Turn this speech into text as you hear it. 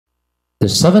The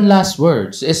Seven Last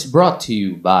Words is brought to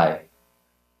you by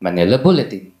Manila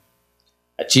Bulletin,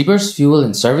 Achievers Fuel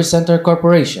and Service Center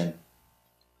Corporation,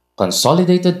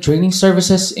 Consolidated Training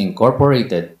Services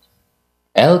Incorporated,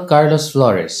 L. Carlos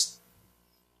Flores,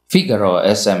 Figaro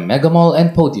SM Megamall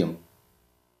and Podium,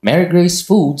 Mary Grace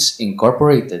Foods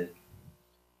Incorporated,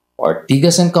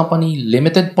 Ortigas and Company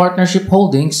Limited Partnership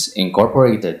Holdings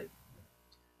Incorporated,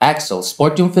 Axel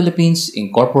Sportium Philippines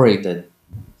Incorporated,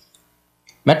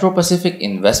 Metro Pacific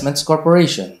Investments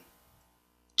Corporation,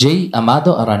 J.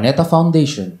 Amado Araneta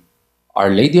Foundation,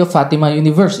 Our Lady of Fatima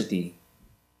University,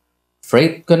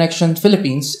 Freight Connection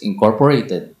Philippines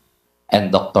Incorporated,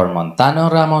 and Dr. Montano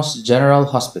Ramos General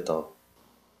Hospital.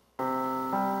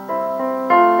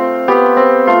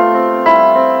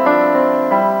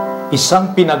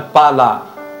 Isang pinagpala,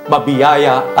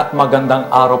 mabiyaya at magandang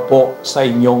araw po sa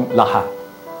inyong lahat.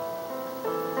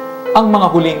 Ang mga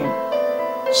huling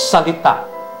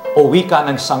salita o wika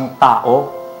ng isang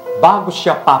tao bago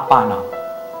siya papanaw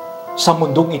sa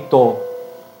mundong ito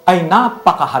ay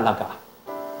napakahalaga,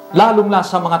 lalong na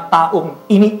sa mga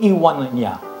taong iniiwan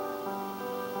niya.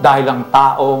 Dahil ang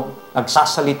tao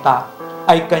nagsasalita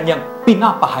ay kanyang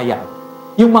pinapahayag.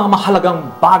 Yung mga mahalagang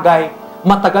bagay,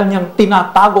 matagal niyang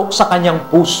tinatago sa kanyang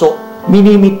puso,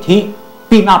 minimithi,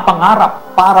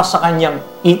 pinapangarap para sa kanyang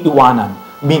iiwanan,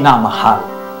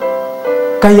 minamahal.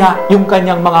 Kaya yung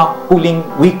kanyang mga huling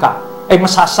wika ay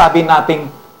masasabi nating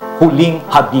huling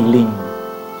habilin.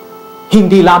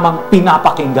 Hindi lamang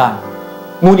pinapakinggan,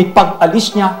 ngunit pag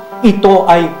alis niya, ito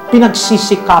ay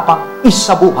pinagsisikapang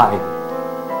isabuhay.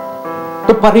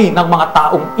 Ito pa rin ang mga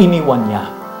taong iniwan niya.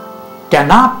 Kaya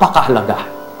napakahalaga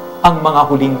ang mga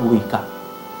huling wika.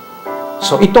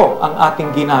 So ito ang ating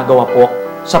ginagawa po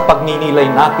sa pagninilay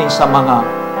natin sa mga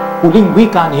huling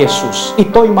wika ni Jesus.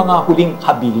 Ito ay mga huling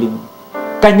habilin.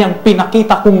 Kanyang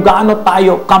pinakita kung gaano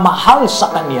tayo kamahal sa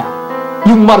Kanya.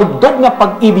 Yung marugdog na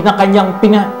pag-ibig na Kanyang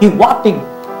pinahiwatig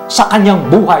sa Kanyang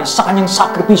buhay, sa Kanyang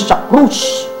sakripisyo sa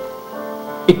krus.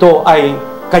 Ito ay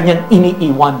Kanyang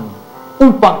iniiwan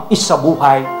upang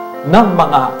isabuhay ng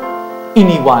mga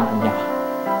iniwanan niya.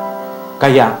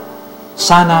 Kaya,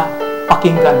 sana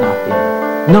pakinggan natin,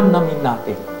 namnamin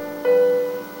natin,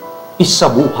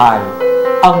 isabuhay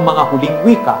ang mga huling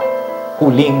wika,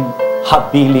 huling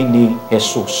habilin ni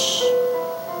Jesus.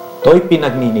 Ito'y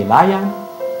pinagninilayan,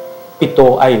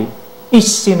 ito ay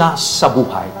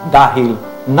isinasabuhay dahil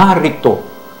narito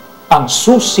ang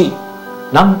susi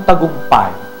ng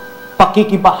tagumpay,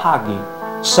 pakikibahagi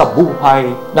sa buhay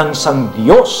ng isang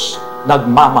Diyos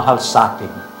nagmamahal sa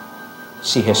atin,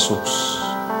 si Jesus.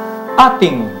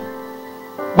 Ating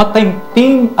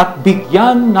mataimtim at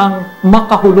bigyan ng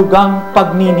makahulugang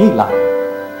pagninilay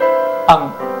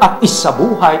at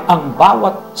isabuhay ang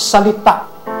bawat salita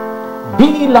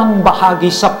bilang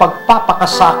bahagi sa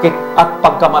pagpapakasakit at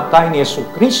pagkamatay ni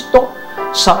Jesucristo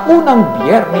sa unang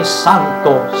Biyernes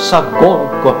Santo sa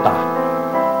Golgota.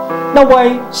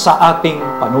 Naway sa ating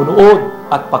panunood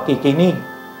at pakikinig,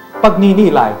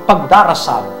 pagninilay,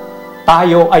 pagdarasal,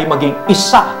 tayo ay maging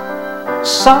isa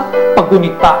sa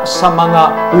paggunita sa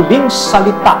mga huling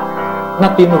salita na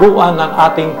tinuruan ng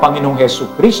ating Panginoong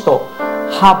Jesucristo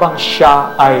habang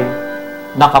siya ay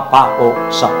nakapako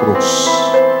sa krus.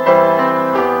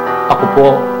 Ako po,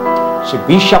 si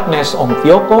Bishop Nes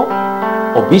Ongtioco,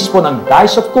 Obispo ng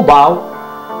Diocese of Cubao.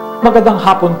 Magandang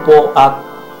hapon po at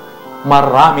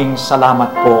maraming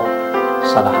salamat po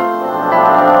sa lahat.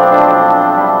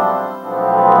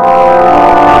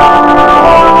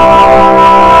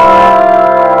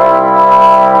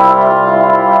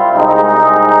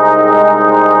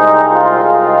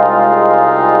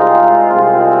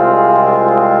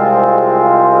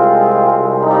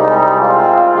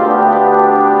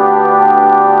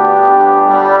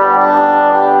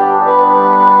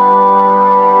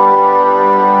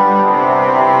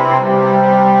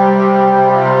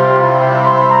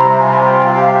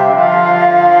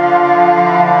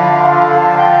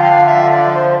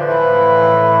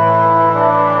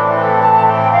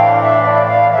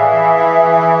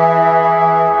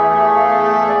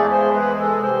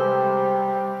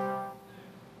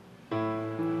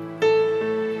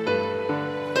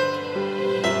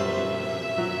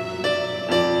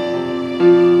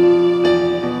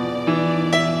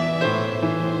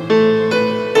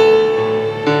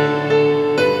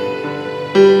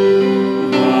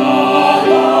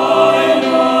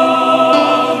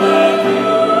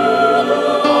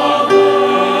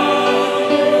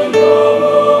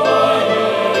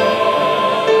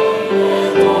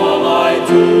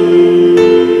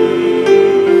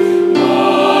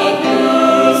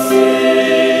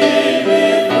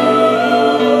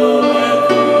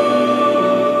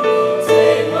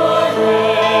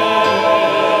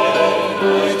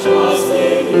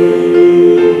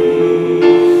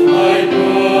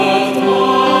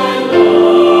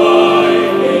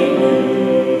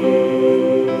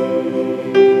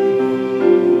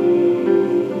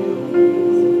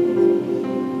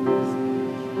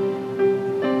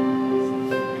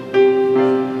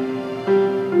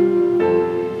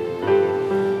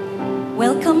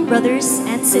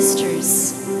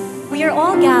 sisters, we are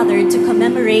all gathered to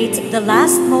commemorate the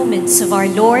last moments of our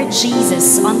Lord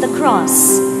Jesus on the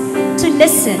cross, to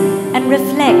listen and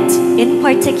reflect in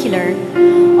particular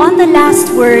on the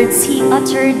last words he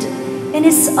uttered in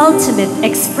his ultimate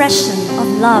expression of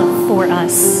love for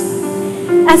us.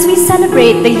 As we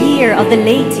celebrate the year of the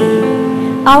laity,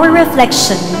 our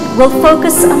reflection will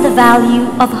focus on the value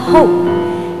of hope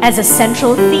as a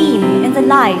central theme in the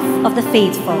life of the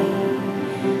faithful.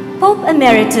 Pope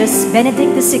Emeritus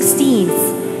Benedict XVI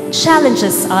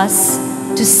challenges us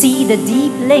to see the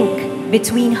deep link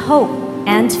between hope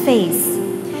and faith,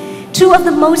 two of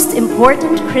the most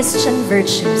important Christian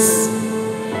virtues.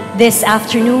 This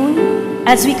afternoon,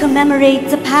 as we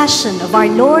commemorate the Passion of our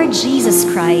Lord Jesus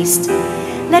Christ,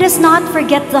 let us not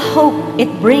forget the hope it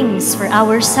brings for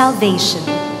our salvation.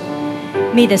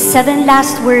 May the 7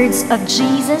 last words of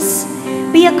Jesus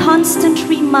be a constant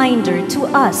reminder to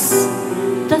us,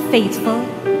 the faithful,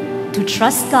 to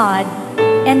trust God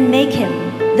and make Him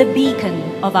the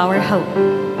beacon of our hope.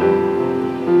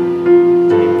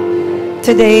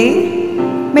 Today,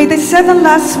 may the 7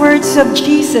 last words of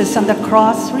Jesus on the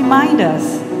cross remind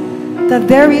us that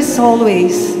there is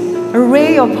always a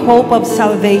ray of hope of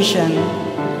salvation,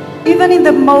 even in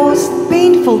the most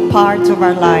painful parts of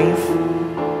our life.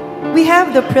 We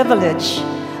have the privilege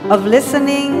of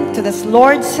listening to the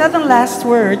Lord's 7 last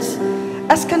words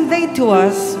as conveyed to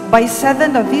us by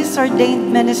 7 of His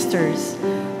ordained ministers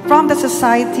from the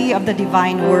Society of the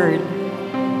Divine Word.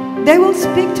 They will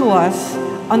speak to us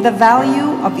on the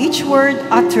value of each word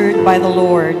uttered by the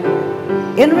Lord.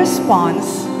 In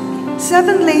response,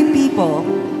 7 lay people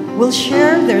will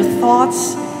share their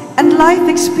thoughts and life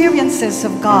experiences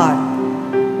of God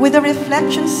with a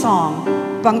reflection song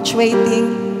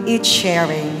punctuating each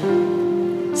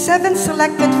sharing. 7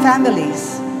 selected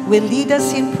families will lead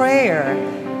us in prayer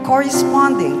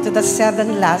corresponding to the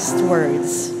 7 last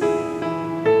words.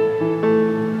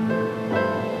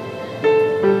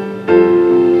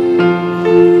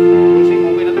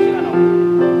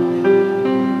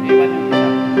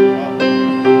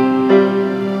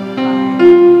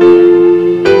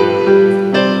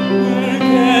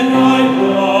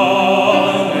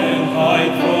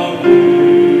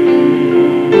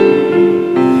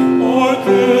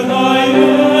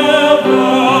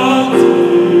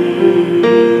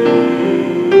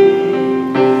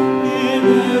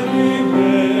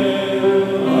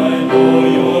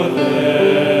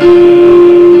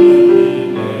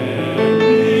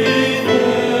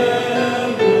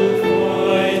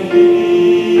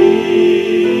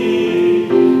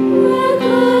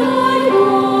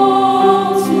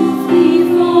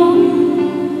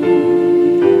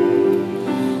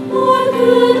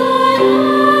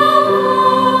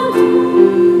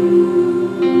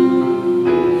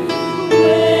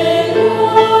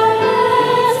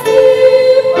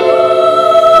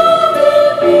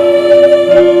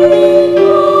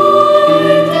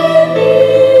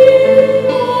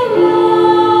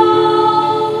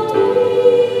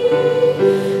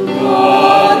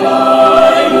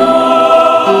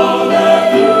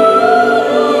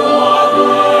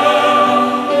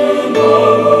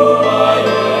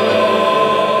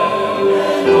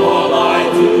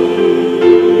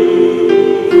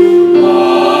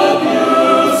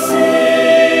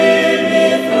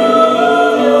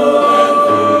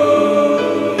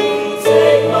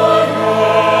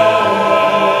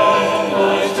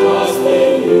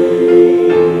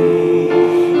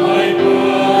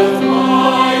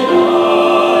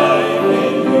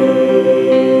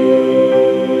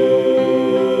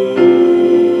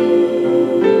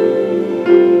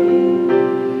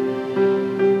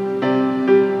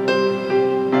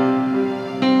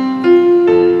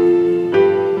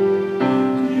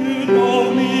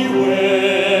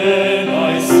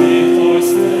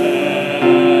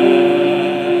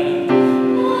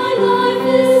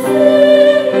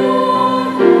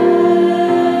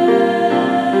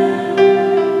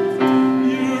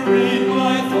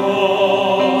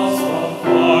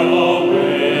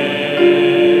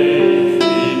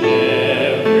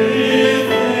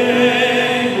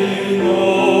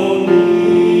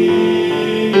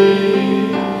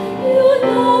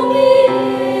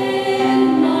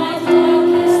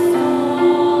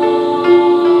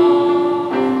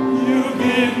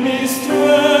 Give me strength.